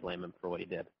can't really blame him for what he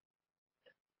did.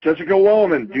 Jessica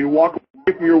Welman, do you walk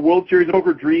away from your World Series of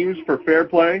Poker dreams for fair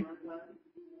play?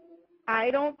 I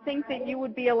don't think that you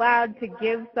would be allowed to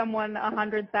give someone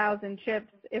 100,000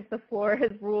 chips if the floor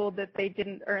has ruled that they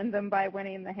didn't earn them by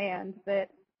winning the hand. That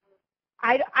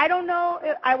I don't know.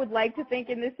 I would like to think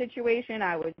in this situation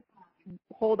I would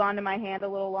hold on to my hand a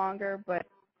little longer, but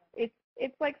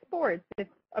it's like sports. If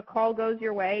a call goes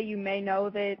your way, you may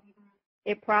know that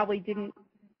it probably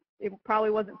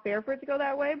wasn't fair for it to go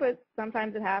that way, but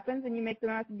sometimes it happens, and you make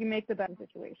the best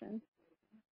situation.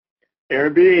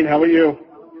 Aaron Bean, how about you?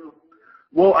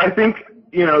 Well, I think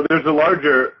there's a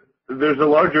larger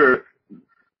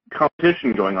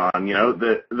competition going on.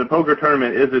 The poker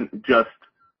tournament isn't just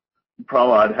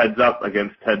Prahlad heads up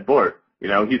against Ted Bort.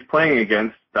 He's playing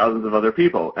against thousands of other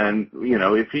people, and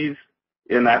if he's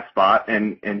in that spot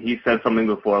and he said something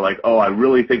before like, "Oh, I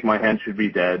really think my hand should be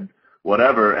dead,"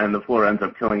 whatever, and the floor ends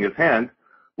up killing his hand,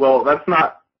 well, that's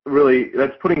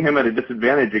putting him at a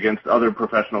disadvantage against other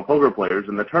professional poker players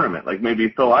in the tournament. Like maybe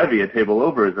Phil Ivey, a table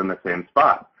over, is in the same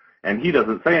spot, and he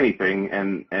doesn't say anything,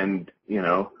 and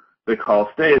the call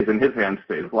stays and his hand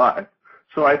stays live.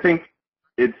 So I think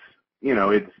it's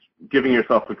giving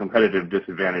yourself a competitive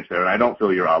disadvantage there, and I don't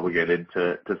feel you're obligated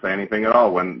to say anything at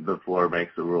all when the floor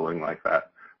makes a ruling like that,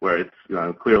 where it's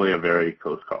clearly a very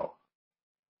close call.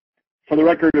 For the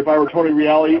record, if I were Tony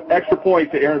Reali, extra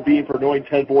point to Aaron Bean for knowing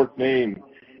Ted Bort's name.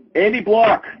 Andy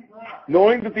Bloch,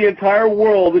 knowing that the entire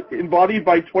world, embodied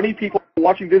by 20 people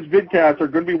watching this vidcast, are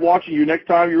going to be watching you next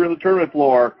time you're in the tournament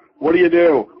floor, what do you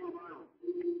do?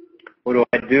 What do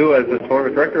I do as a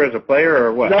tournament director, as a player,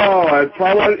 or what? No,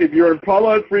 if you're in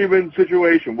Prahlad Freeman's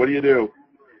situation, what do you do?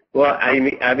 Well, I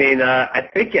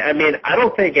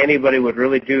don't think anybody would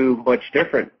really do much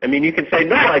different. I mean, you can say,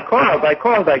 no, I called,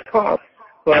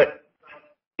 but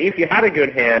if you had a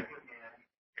good hand,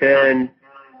 then,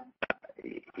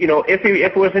 if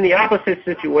it was in the opposite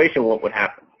situation, what would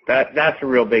happen? That's a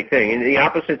real big thing. In the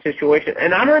opposite situation,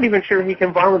 and I'm not even sure he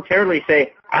can voluntarily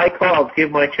say, I called,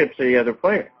 give my chips to the other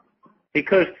player.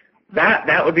 Because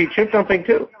that would be chip dumping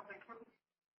too.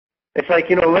 It's like,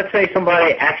 let's say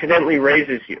somebody accidentally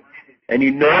raises you, and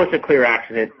it's a clear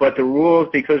accident, but the rules,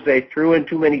 because they threw in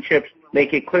too many chips,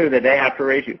 make it clear that they have to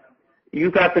raise you.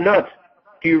 You got the nuts.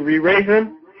 Do you re-raise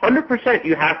them? 100%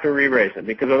 you have to re-raise them,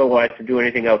 because otherwise to do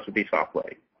anything else would be soft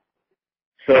play.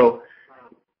 So,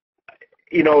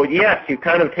 yes, you've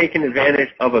kind of taken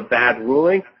advantage of a bad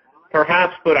ruling,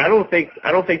 Perhaps, but I don't think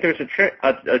there's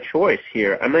a choice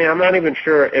here. I mean, I'm not even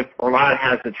sure if Erlad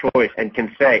has the choice and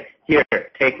can say, "Here,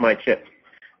 take my chips."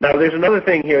 Now, there's another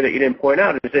thing here that you didn't point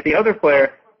out is that the other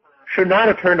player should not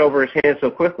have turned over his hand so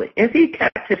quickly. If he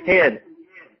kept his hand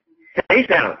face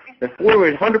down before he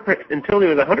was 100% until he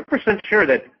was 100% sure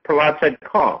that Prahlad said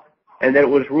call and that it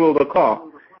was ruled a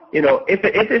call,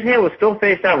 if his hand was still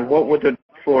face down, what would the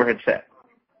floor have said?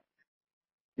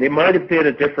 There might have been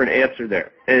a different answer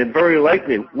there, and very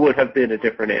likely would have been a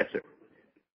different answer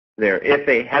there if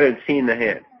they hadn't seen the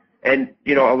hand. And,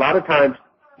 a lot of times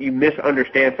you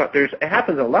misunderstand something. It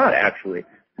happens a lot, actually,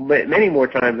 many more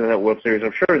times in that World Series.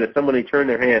 I'm sure that somebody turned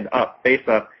their hand up, face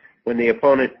up, when the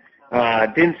opponent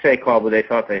didn't say call, but they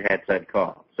thought they had said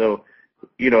call. So,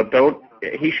 he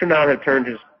should not have turned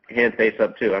his hand face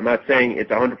up, too. I'm not saying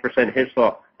it's 100% his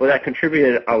fault, but that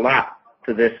contributed a lot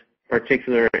to this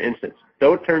particular instance.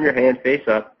 Don't turn your hand face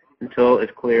up until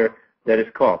it's clear that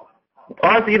it's called.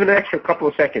 Pause even an extra couple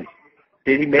of seconds.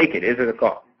 Did he make it? Is it a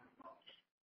call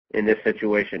in this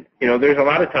situation? There's a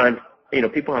lot of times,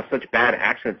 people have such bad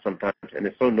accents sometimes, and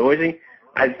it's so noisy.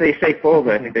 They say fold,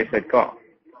 and I think they said call.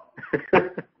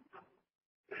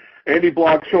 Andy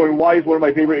Bloch showing why he's one of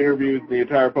my favorite interviews in the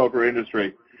entire poker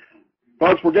industry.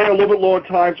 Folks, we're getting a little bit low on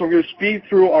time, so I'm going to speed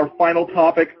through our final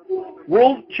topic.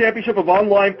 World Championship of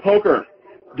Online Poker.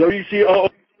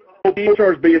 WCOOP is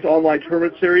our biggest online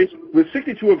tournament series with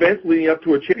 62 events leading up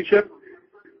to a championship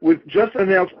with just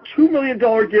announced $2 million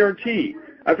guarantee.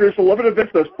 After its 11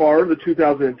 events thus far in the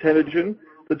 2010 edition,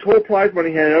 the total prize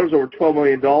money handed out is over $12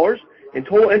 million, and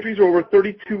total entries are over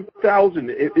 32,000.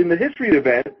 In the history of the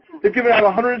event, they've given out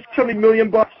 $170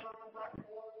 million.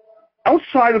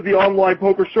 Outside of the online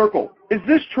poker circle, is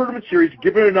this tournament series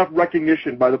given enough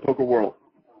recognition by the poker world?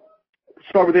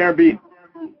 Start with Aaron B.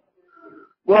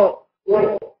 Well,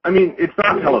 I mean, it's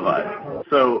not televised,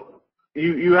 so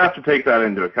you have to take that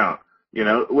into account.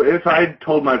 If I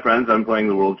told my friends I'm playing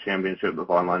the World Championship of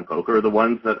Online Poker, the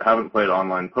ones that haven't played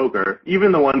online poker,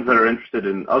 even the ones that are interested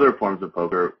in other forms of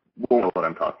poker, won't know what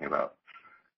I'm talking about.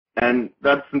 And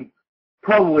that's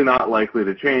probably not likely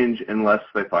to change unless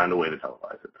they find a way to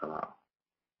televise it somehow.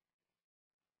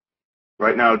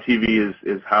 Right now, TV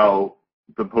is how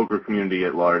the poker community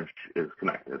at large is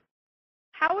connected.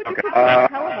 How would you consider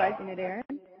televising it, Aaron?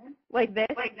 Like this?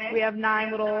 We have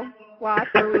 9 little slots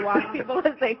where we watch people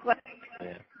as they play.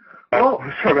 Oh,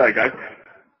 sorry about that,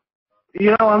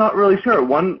 guys. I'm not really sure.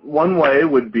 One way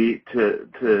would be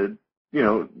to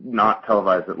not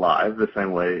televise it live the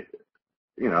same way,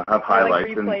 have highlights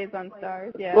like replays on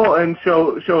Stars, yeah. Well, and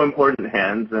show important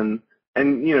hands and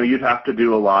you'd have to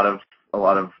do a lot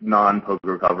of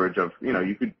non-poker coverage of,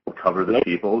 you could cover the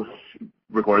people,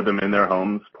 record them in their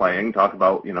homes playing, talk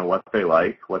about, what they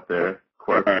like, what their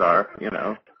quirks are,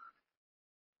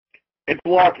 And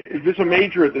Bloch, is this a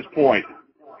major at this point?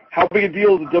 How big a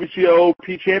deal is the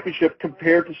WCOP championship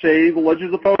compared to, say, the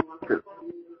Legends of Poker?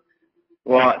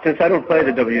 Well, since I don't play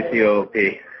the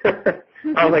WCOP, I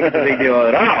don't think it's a big deal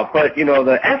at all. But,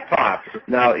 the F-Tops,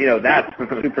 now, that's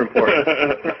super important.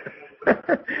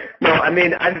 No, I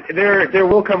mean, there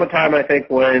will come a time, I think,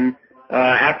 when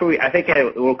I think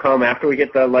it will come after we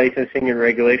get the licensing and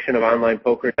regulation of online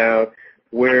poker down,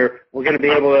 where we're going to be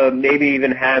able to maybe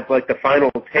even have like the final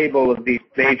table of these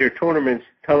major tournaments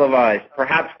televised.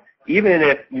 Perhaps even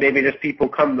if maybe just people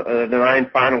come, the 9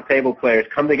 final table players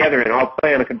come together and all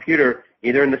play on a computer,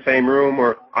 either in the same room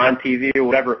or on TV or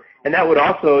whatever. And that would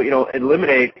also,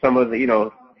 eliminate some of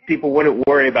the, people wouldn't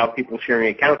worry about people sharing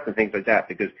accounts and things like that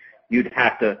because you'd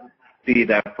have to see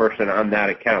that person on that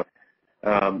account.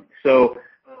 So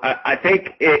I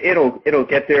think it'll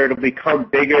get there. It'll become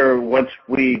bigger once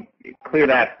we clear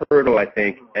that hurdle, I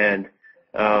think, and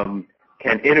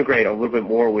can integrate a little bit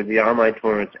more with the online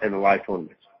tournaments and the live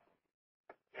tournaments.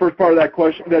 First part of that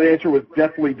question, that answer was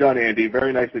definitely done, Andy.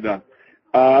 Very nicely done.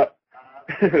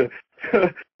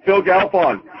 Phil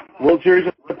Galfond, World Series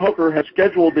of Poker has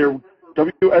scheduled their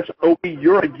WSOP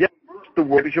Europe against the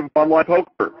World Championship of Online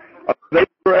Poker. They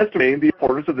are estimating the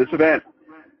importance of this event.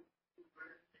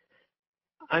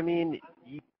 I mean,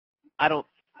 I don't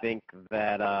think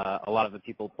that a lot of the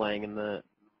people playing in the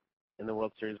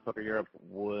World Series of Poker Europe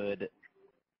would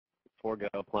forego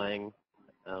playing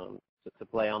to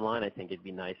play online. I think it'd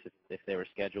be nice if they were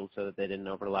scheduled so that they didn't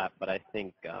overlap. But I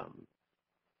think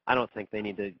I don't think they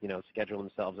need to schedule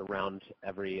themselves around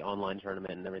every online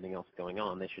tournament and everything else going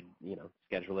on. They should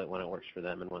schedule it when it works for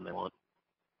them and when they want.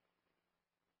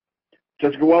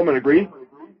 Jessica Welman, agree?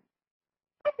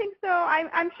 think so.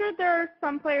 I'm sure there are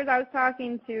some players. I was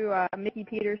talking to Mickey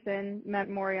Peterson, Met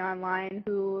Mori Online,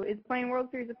 who is playing World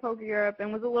Series of Poker Europe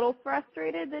and was a little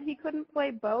frustrated that he couldn't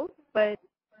play both. But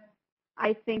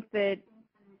I think that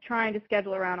trying to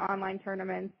schedule around online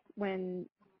tournaments when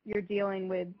you're dealing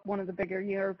with one of the bigger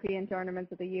European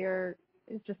tournaments of the year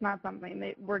is just not something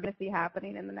that we're going to see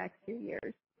happening in the next few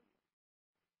years.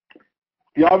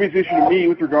 The obvious issue to me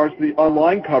with regards to the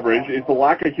online coverage is the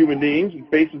lack of human names and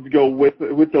faces to go with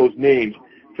those names.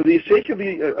 For the sake of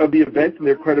the event and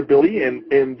their credibility and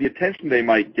the attention they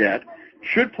might get,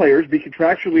 should players be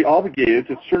contractually obligated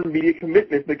to certain media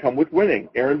commitments that come with winning?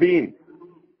 Aaron Bean.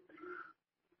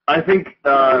 I think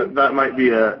that might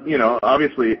be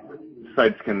obviously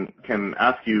sites can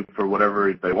ask you for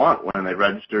whatever they want when they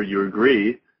register. You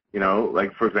agree.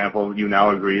 Like, for example, you now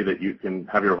agree that you can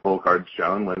have your whole cards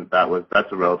shown when that's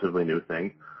a relatively new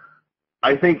thing.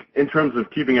 I think in terms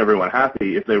of keeping everyone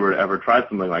happy, if they were to ever try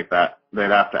something like that, they'd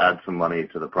have to add some money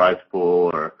to the prize pool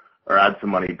or add some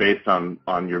money based on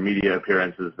your media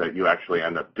appearances that you actually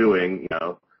end up doing,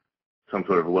 some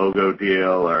sort of logo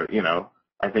deal or,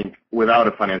 I think without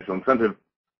a financial incentive,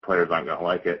 players aren't going to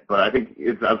like it. But I think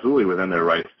it's absolutely within their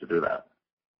rights to do that.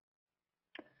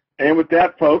 And with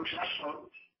that, folks,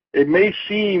 it may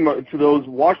seem to those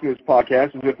watching this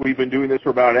podcast as if we've been doing this for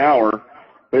about an hour,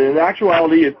 but in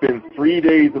actuality, it's been 3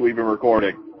 days that we've been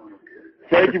recording.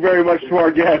 Thank you very much to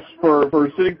our guests for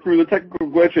sitting through the technical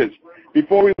glitches.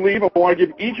 Before we leave, I want to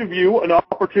give each of you an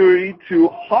opportunity to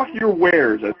hawk your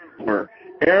wares, as it were.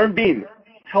 Aaron Bean,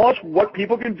 tell us what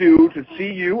people can do to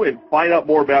see you and find out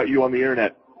more about you on the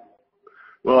Internet.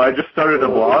 Well, I just started a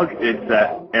blog. It's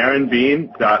at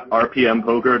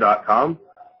aaronbean.rpmpoker.com.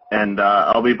 And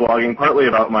I'll be blogging partly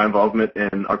about my involvement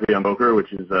in RPM Poker,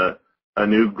 which is a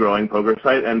new growing poker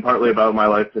site, and partly about my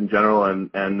life in general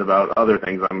and about other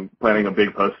things. I'm planning a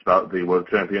big post about the World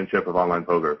Championship of Online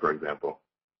Poker, for example.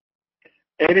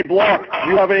 Andy Bloch,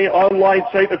 do you have any online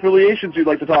site affiliations you'd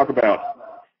like to talk about?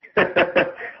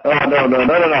 No,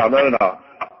 not at all.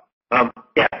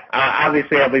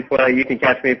 Obviously I'll be playing. You can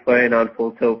catch me playing on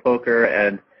Full Tilt Poker,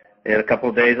 and in a couple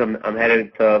of days I'm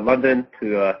headed to London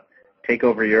to take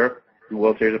over Europe, the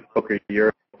World Series of Poker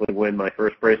Europe, and win my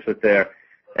first bracelet there.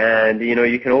 And,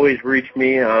 you can always reach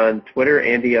me on Twitter,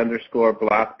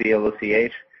 Andy_Bloch,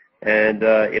 BLOCH, and,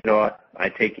 I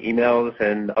take emails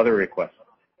and other requests.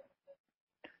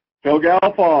 Phil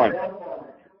Galfond,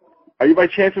 are you by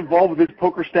chance involved with this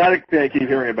Poker Static thing I keep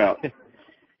hearing about?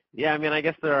 Yeah, I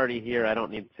guess they're already here. I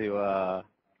don't need to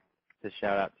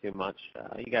shout out too much.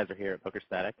 You guys are here at Poker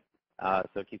Static,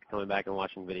 so keep coming back and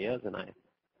watching videos, and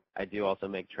I do also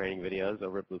make training videos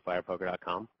over at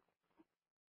bluefirepoker.com.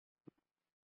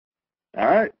 All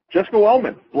right. Jessica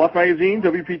Welman, Bluff Magazine,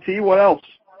 WPT, what else?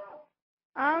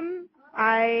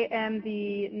 I am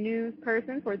the news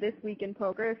person for This Week in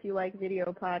Poker. If you like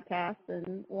video podcasts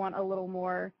and want a little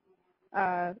more,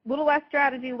 little less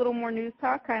strategy, a little more news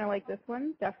talk, kind of like this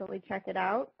one, definitely check it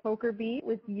out. Poker Beat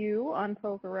with you on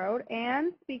Poker Road.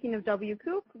 And speaking of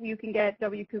WCoop, you can get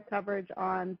WCoop coverage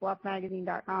on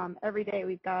bluffmagazine.com. Every day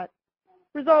we've got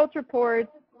results, reports,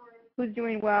 who's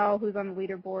doing well, who's on the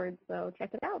leaderboard, so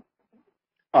check it out.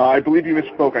 I believe you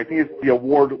misspoke. I think it's the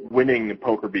award-winning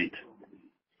Poker Beat.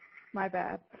 My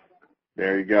bad.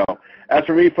 There you go. As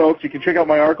for me, folks, you can check out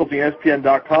my articles at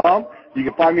ESPN.com. You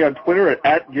can find me on Twitter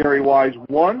at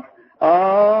GaryWise1.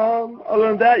 Other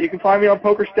than that, you can find me on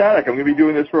Poker Static. I'm going to be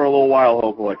doing this for a little while,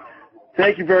 hopefully.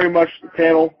 Thank you very much,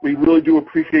 panel. We really do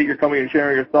appreciate your coming and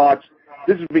sharing your thoughts.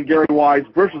 This has been Gary Wise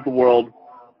versus the world.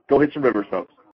 Go hit some rivers, folks.